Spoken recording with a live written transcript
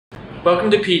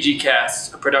Welcome to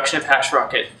PGCast, a production of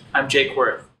Hashrocket. I'm Jake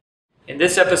Worth. In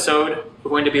this episode, we're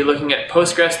going to be looking at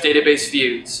Postgres database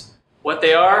views, what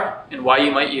they are, and why you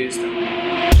might use them.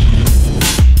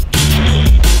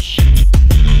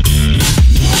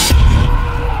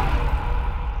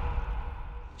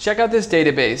 Check out this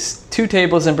database, 2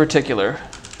 tables in particular.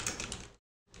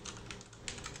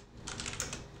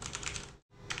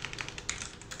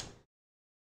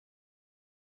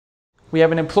 We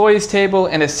have an employees table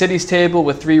and a cities table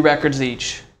with 3 records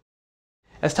each.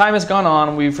 As time has gone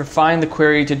on, we've refined the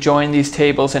query to join these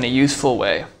tables in a useful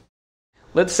way.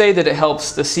 Let's say that it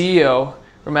helps the CEO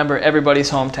remember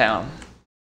everybody's hometown.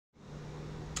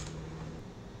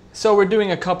 So we're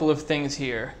doing a couple of things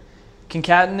here.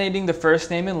 Concatenating the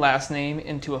first name and last name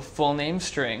into a full name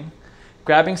string,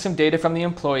 grabbing some data from the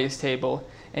employees table,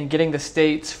 and getting the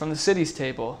states from the cities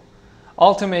table,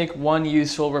 all to make one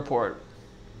useful report.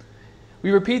 We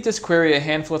repeat this query a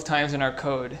handful of times in our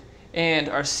code, and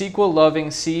our SQL-loving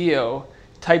CEO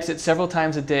types it several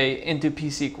times a day into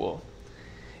psql.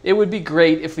 It would be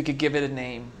great if we could give it a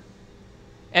name.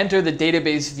 Enter the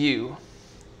database view.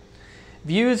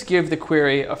 Views give the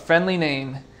query a friendly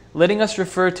name, letting us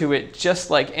refer to it just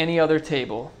like any other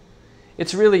table.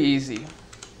 It's really easy.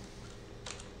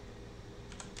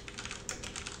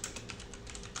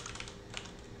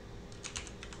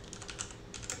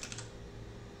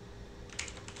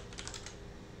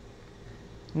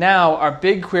 Now, our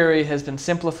big query has been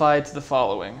simplified to the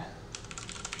following.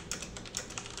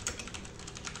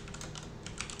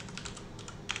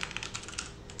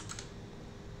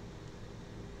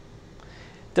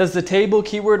 Does the table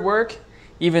keyword work,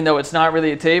 even though it's not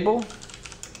really a table?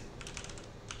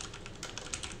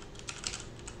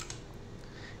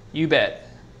 You bet.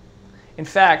 In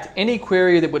fact, any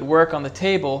query that would work on the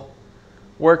table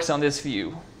works on this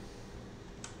view.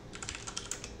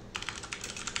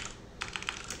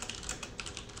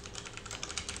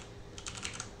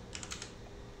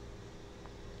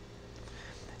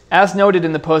 As noted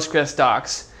in the Postgres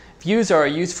docs, views are a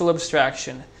useful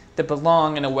abstraction that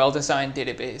belong in a well-designed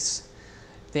database.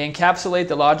 They encapsulate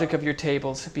the logic of your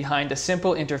tables behind a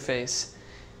simple interface,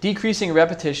 decreasing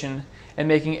repetition and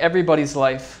making everybody's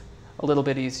life a little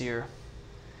bit easier.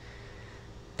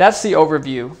 That's the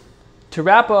overview. To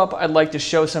wrap up, I'd like to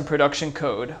show some production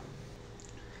code.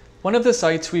 One of the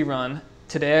sites we run,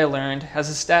 Today I Learned, has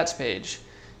a stats page.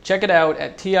 Check it out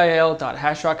at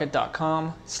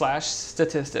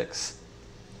til.hashrocket.com/statistics.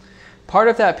 Part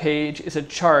of that page is a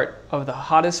chart of the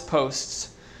hottest posts,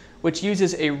 which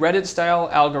uses a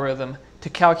Reddit-style algorithm to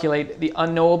calculate the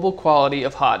unknowable quality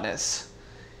of hotness.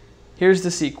 Here's the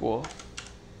sequel.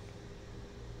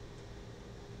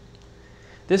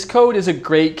 This code is a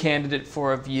great candidate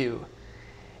for a view.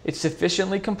 It's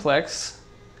sufficiently complex,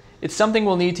 it's something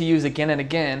we'll need to use again and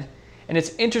again, and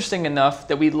it's interesting enough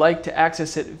that we'd like to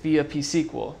access it via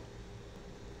psql.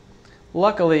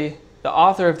 Luckily, the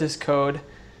author of this code,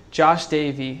 Josh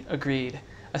Davey, agreed,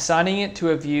 assigning it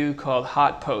to a view called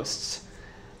Hot Posts.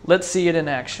 Let's see it in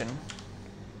action.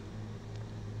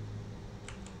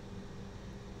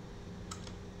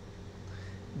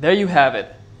 There you have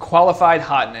it, qualified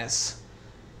hotness.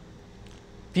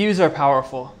 Views are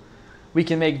powerful. We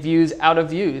can make views out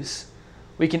of views.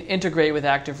 We can integrate with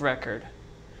Active Record.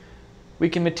 We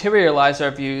can materialize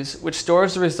our views, which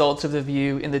stores the results of the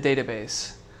view in the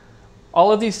database.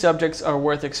 All of these subjects are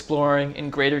worth exploring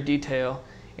in greater detail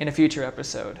in a future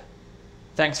episode.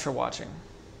 Thanks for watching.